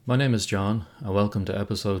My name is John, and welcome to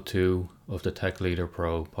episode 2 of the Tech Leader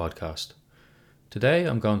Pro podcast. Today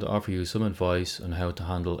I'm going to offer you some advice on how to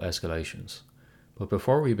handle escalations. But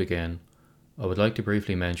before we begin, I would like to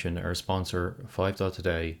briefly mention our sponsor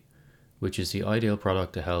 5.today, which is the ideal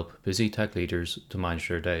product to help busy tech leaders to manage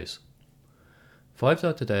their days.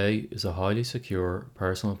 5.today is a highly secure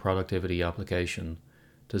personal productivity application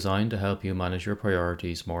designed to help you manage your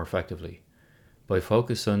priorities more effectively by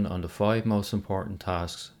focusing on the 5 most important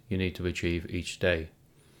tasks you need to achieve each day.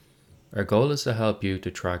 Our goal is to help you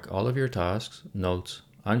to track all of your tasks, notes,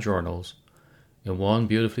 and journals in one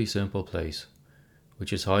beautifully simple place,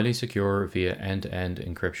 which is highly secure via end-to-end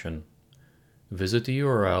encryption. Visit the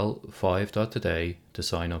URL 5.today to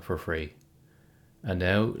sign up for free. And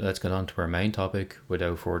now let's get on to our main topic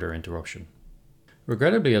without further interruption.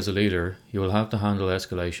 Regrettably, as a leader, you will have to handle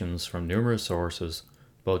escalations from numerous sources,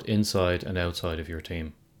 both inside and outside of your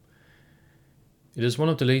team. It is one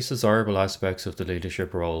of the least desirable aspects of the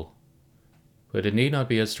leadership role, but it need not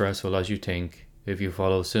be as stressful as you think if you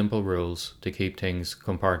follow simple rules to keep things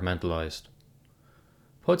compartmentalized.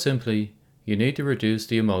 Put simply, you need to reduce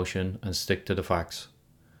the emotion and stick to the facts.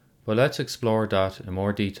 But let's explore that in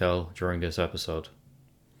more detail during this episode.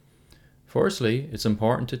 Firstly, it's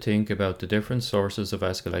important to think about the different sources of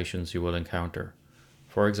escalations you will encounter.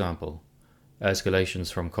 For example,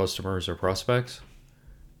 escalations from customers or prospects,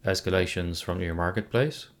 escalations from your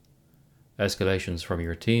marketplace, escalations from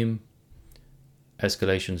your team,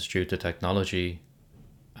 escalations due to technology,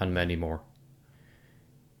 and many more.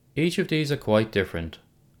 Each of these are quite different,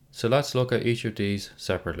 so let's look at each of these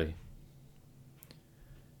separately.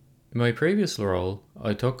 In my previous role,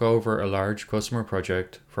 I took over a large customer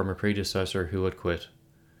project from a predecessor who had quit,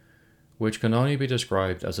 which can only be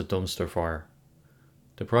described as a dumpster fire.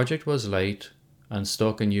 The project was late and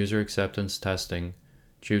stuck in user acceptance testing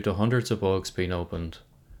due to hundreds of bugs being opened,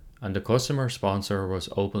 and the customer sponsor was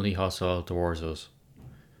openly hostile towards us.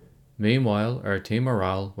 Meanwhile, our team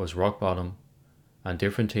morale was rock bottom, and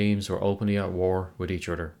different teams were openly at war with each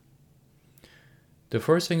other. The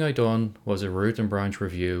first thing I done was a root and branch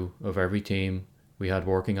review of every team we had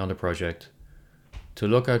working on the project to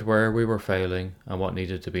look at where we were failing and what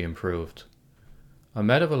needed to be improved. I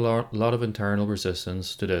met a lot of internal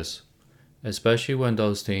resistance to this, especially when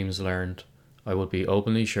those teams learned I would be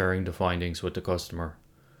openly sharing the findings with the customer.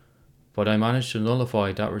 But I managed to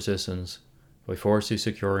nullify that resistance by forcibly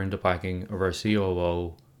securing the backing of our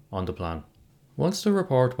COO on the plan. Once the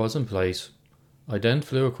report was in place, I then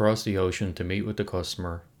flew across the ocean to meet with the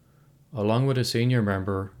customer, along with a senior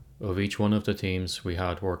member of each one of the teams we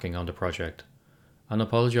had working on the project, and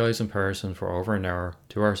apologised in person for over an hour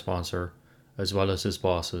to our sponsor as well as his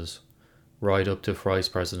bosses, right up to vice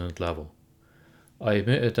president level. I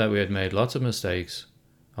admitted that we had made lots of mistakes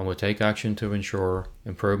and would take action to ensure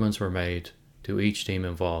improvements were made to each team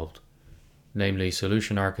involved, namely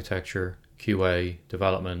solution architecture, QA,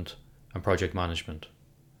 development, and project management.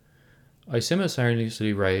 I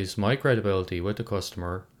simultaneously raised my credibility with the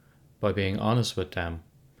customer by being honest with them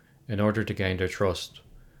in order to gain their trust,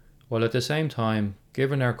 while at the same time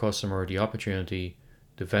giving our customer the opportunity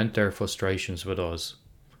to vent their frustrations with us,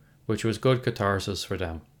 which was good catharsis for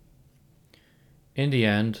them. In the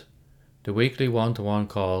end, the weekly one-to-one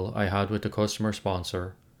call I had with the customer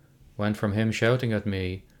sponsor went from him shouting at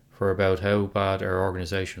me for about how bad our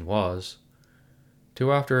organisation was,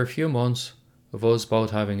 to after a few months of us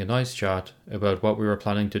both having a nice chat about what we were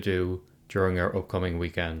planning to do during our upcoming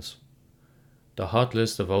weekends. The hot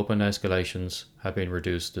list of open escalations had been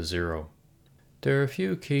reduced to 0. There are a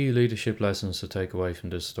few key leadership lessons to take away from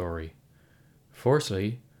this story.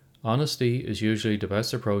 Firstly, honesty is usually the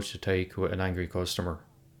best approach to take with an angry customer.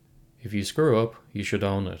 If you screw up, you should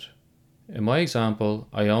own it. In my example,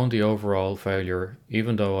 I owned the overall failure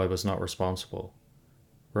even though I was not responsible.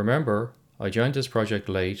 Remember, I joined this project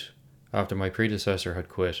late after my predecessor had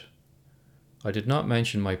quit. I did not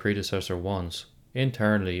mention my predecessor once,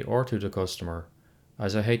 internally or to the customer,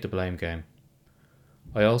 as I hate the blame game.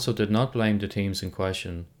 I also did not blame the teams in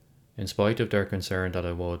question, in spite of their concern that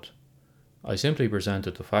I would. I simply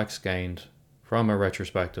presented the facts gained from a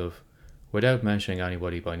retrospective without mentioning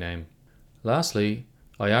anybody by name. Lastly,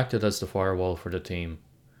 I acted as the firewall for the team.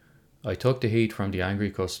 I took the heat from the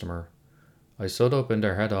angry customer. I stood up in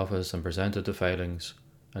their head office and presented the failings,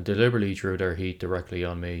 and deliberately drew their heat directly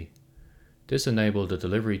on me. This enabled the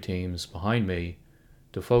delivery teams behind me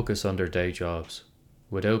to focus on their day jobs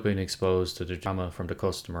without being exposed to the drama from the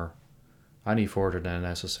customer any further than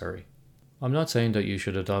necessary. I'm not saying that you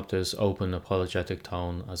should adopt this open apologetic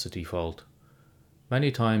tone as a default.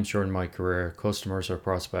 Many times during my career, customers or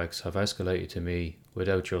prospects have escalated to me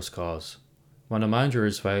without just cause. When a manager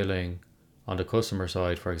is failing on the customer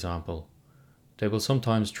side, for example, they will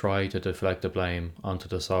sometimes try to deflect the blame onto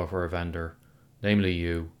the software vendor, namely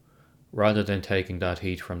you, rather than taking that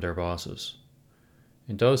heat from their bosses.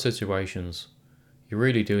 In those situations, you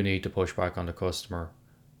really do need to push back on the customer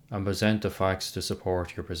and present the facts to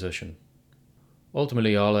support your position.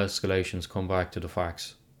 Ultimately, all escalations come back to the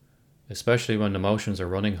facts, especially when emotions are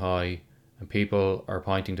running high and people are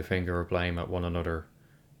pointing the finger of blame at one another.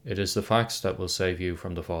 It is the facts that will save you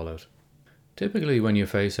from the fallout. Typically, when you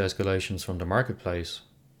face escalations from the marketplace,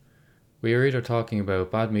 we are either talking about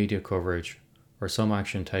bad media coverage or some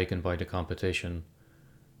action taken by the competition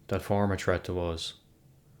that form a threat to us.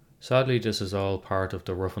 Sadly, this is all part of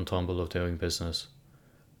the rough and tumble of doing business,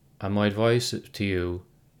 and my advice to you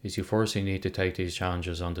is you firstly need to take these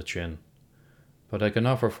challenges on the chin, but I can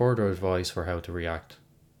offer further advice for how to react.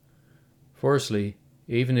 Firstly,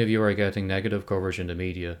 even if you are getting negative coverage in the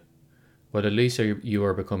media, but at least you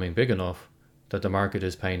are becoming big enough that the market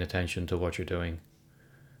is paying attention to what you're doing.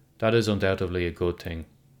 That is undoubtedly a good thing.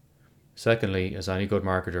 Secondly, as any good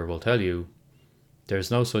marketer will tell you, there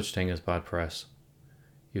is no such thing as bad press.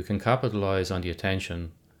 You can capitalize on the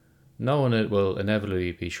attention, knowing it will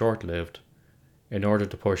inevitably be short-lived, in order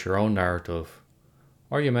to push your own narrative,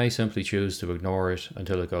 or you may simply choose to ignore it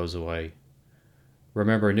until it goes away.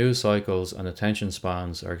 Remember, news cycles and attention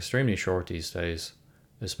spans are extremely short these days,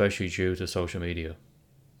 especially due to social media.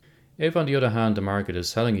 If, on the other hand, the market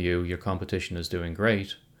is telling you your competition is doing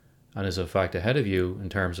great, and is in fact ahead of you in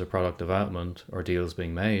terms of product development or deals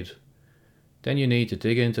being made, then you need to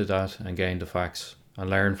dig into that and gain the facts and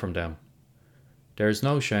learn from them. There is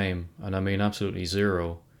no shame, and I mean absolutely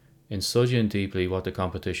zero, in studying deeply what the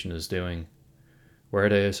competition is doing, where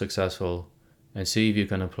they are successful, and see if you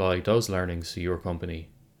can apply those learnings to your company.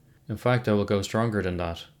 In fact, I will go stronger than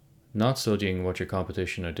that. Not studying what your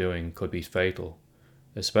competition are doing could be fatal,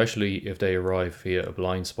 especially if they arrive via a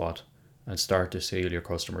blind spot and start to steal your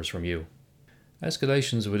customers from you.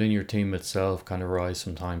 Escalations within your team itself can arise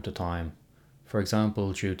from time to time, for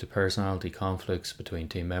example due to personality conflicts between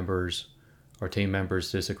team members, or team members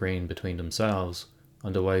disagreeing between themselves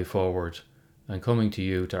on the way forward and coming to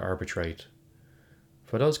you to arbitrate.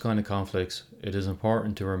 For those kind of conflicts, it is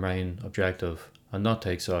important to remain objective and not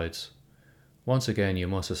take sides. Once again, you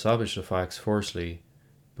must establish the facts firstly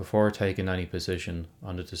before taking any position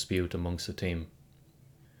on the dispute amongst the team.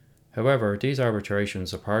 However, these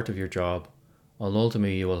arbitrations are part of your job, and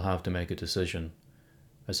ultimately you will have to make a decision,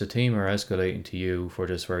 as the team are escalating to you for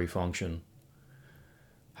this very function,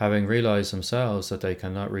 having realized themselves that they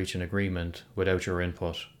cannot reach an agreement without your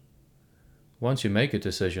input. Once you make a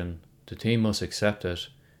decision, the team must accept it,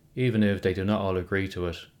 even if they do not all agree to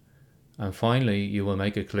it. And finally, you will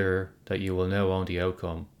make it clear that you will now own the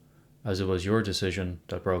outcome, as it was your decision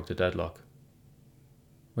that broke the deadlock.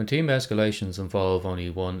 When team escalations involve only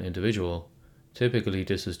one individual, typically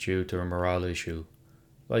this is due to a morale issue,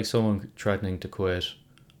 like someone threatening to quit,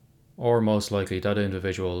 or most likely that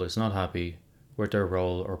individual is not happy with their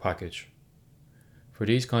role or package. For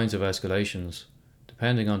these kinds of escalations,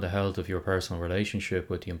 depending on the health of your personal relationship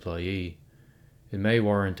with the employee, it may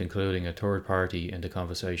warrant including a third party in the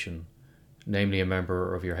conversation, namely a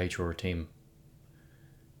member of your HR team.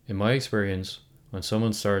 In my experience, when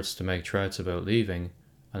someone starts to make threats about leaving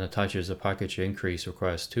and attaches a package increase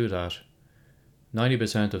request to that,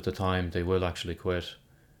 90% of the time they will actually quit,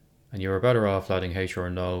 and you are better off letting HR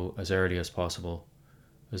know as early as possible,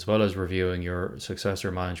 as well as reviewing your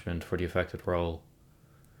successor management for the affected role.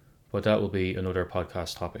 But that will be another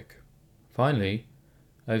podcast topic. Finally,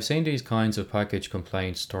 I've seen these kinds of package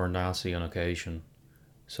complaints turn nasty on occasion,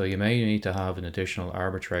 so you may need to have an additional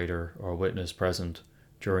arbitrator or witness present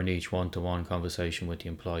during each one-to-one conversation with the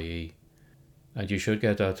employee, and you should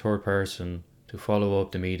get that third person to follow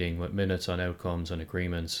up the meeting with minutes on outcomes and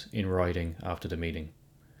agreements in writing after the meeting.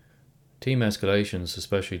 Team escalations,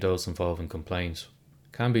 especially those involving complaints,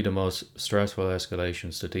 can be the most stressful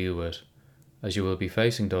escalations to deal with, as you will be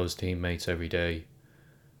facing those teammates every day.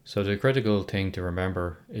 So the critical thing to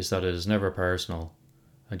remember is that it is never personal,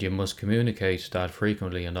 and you must communicate that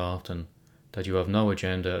frequently and often, that you have no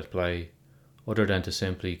agenda at play other than to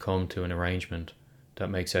simply come to an arrangement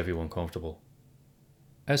that makes everyone comfortable.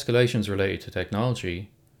 Escalations related to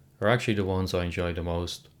technology are actually the ones I enjoy the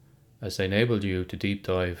most, as they enable you to deep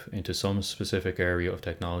dive into some specific area of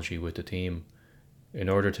technology with the team in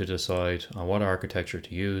order to decide on what architecture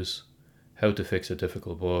to use, how to fix a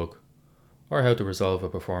difficult bug, or how to resolve a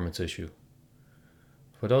performance issue.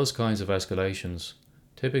 For those kinds of escalations,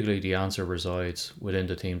 typically the answer resides within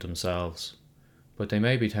the team themselves, but they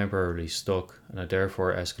may be temporarily stuck and are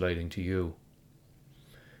therefore escalating to you.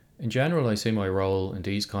 In general, I see my role in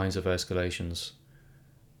these kinds of escalations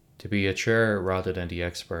to be a chair rather than the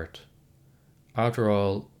expert. After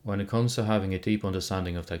all, when it comes to having a deep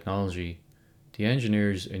understanding of technology, the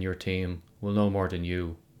engineers in your team will know more than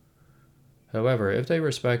you. However, if they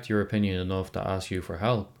respect your opinion enough to ask you for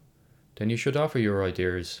help, then you should offer your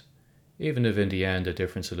ideas, even if in the end a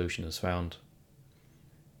different solution is found.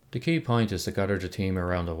 The key point is to gather the team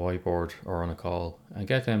around a whiteboard or on a call and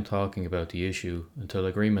get them talking about the issue until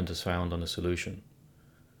agreement is found on a solution.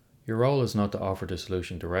 Your role is not to offer the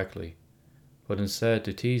solution directly, but instead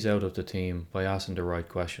to tease out of the team by asking the right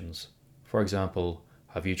questions. For example,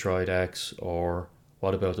 have you tried X, or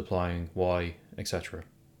what about applying Y, etc.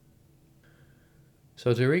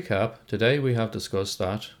 So to recap, today we have discussed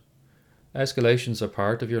that escalations are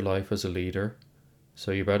part of your life as a leader,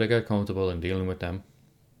 so you better get comfortable in dealing with them.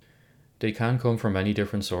 They can come from many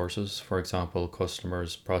different sources, for example,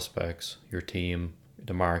 customers, prospects, your team,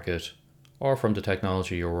 the market, or from the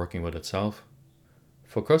technology you're working with itself.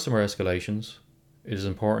 For customer escalations, it is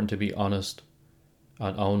important to be honest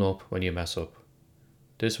and own up when you mess up.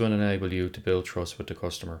 This will enable you to build trust with the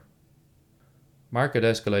customer. Market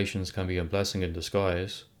escalations can be a blessing in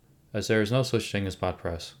disguise, as there is no such thing as bad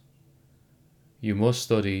press. You must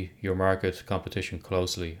study your market competition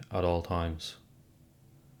closely at all times.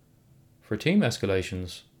 For team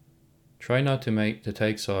escalations, try not to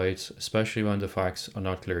take sides, especially when the facts are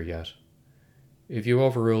not clear yet. If you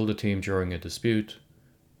overrule the team during a dispute,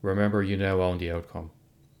 remember you now own the outcome.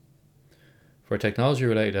 For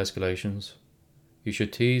technology-related escalations, you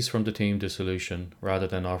should tease from the team the solution rather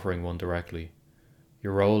than offering one directly.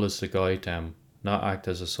 Your role is to guide them, not act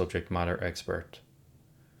as a subject matter expert.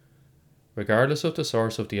 Regardless of the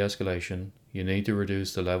source of the escalation, you need to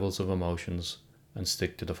reduce the levels of emotions and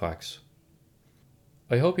stick to the facts.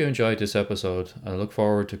 I hope you enjoyed this episode and I look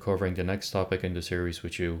forward to covering the next topic in the series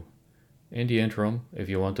with you. In the interim, if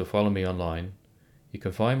you want to follow me online, you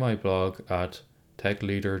can find my blog at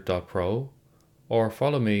techleader.pro or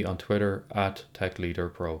follow me on Twitter at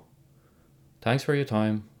techleaderpro. Thanks for your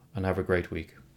time and have a great week.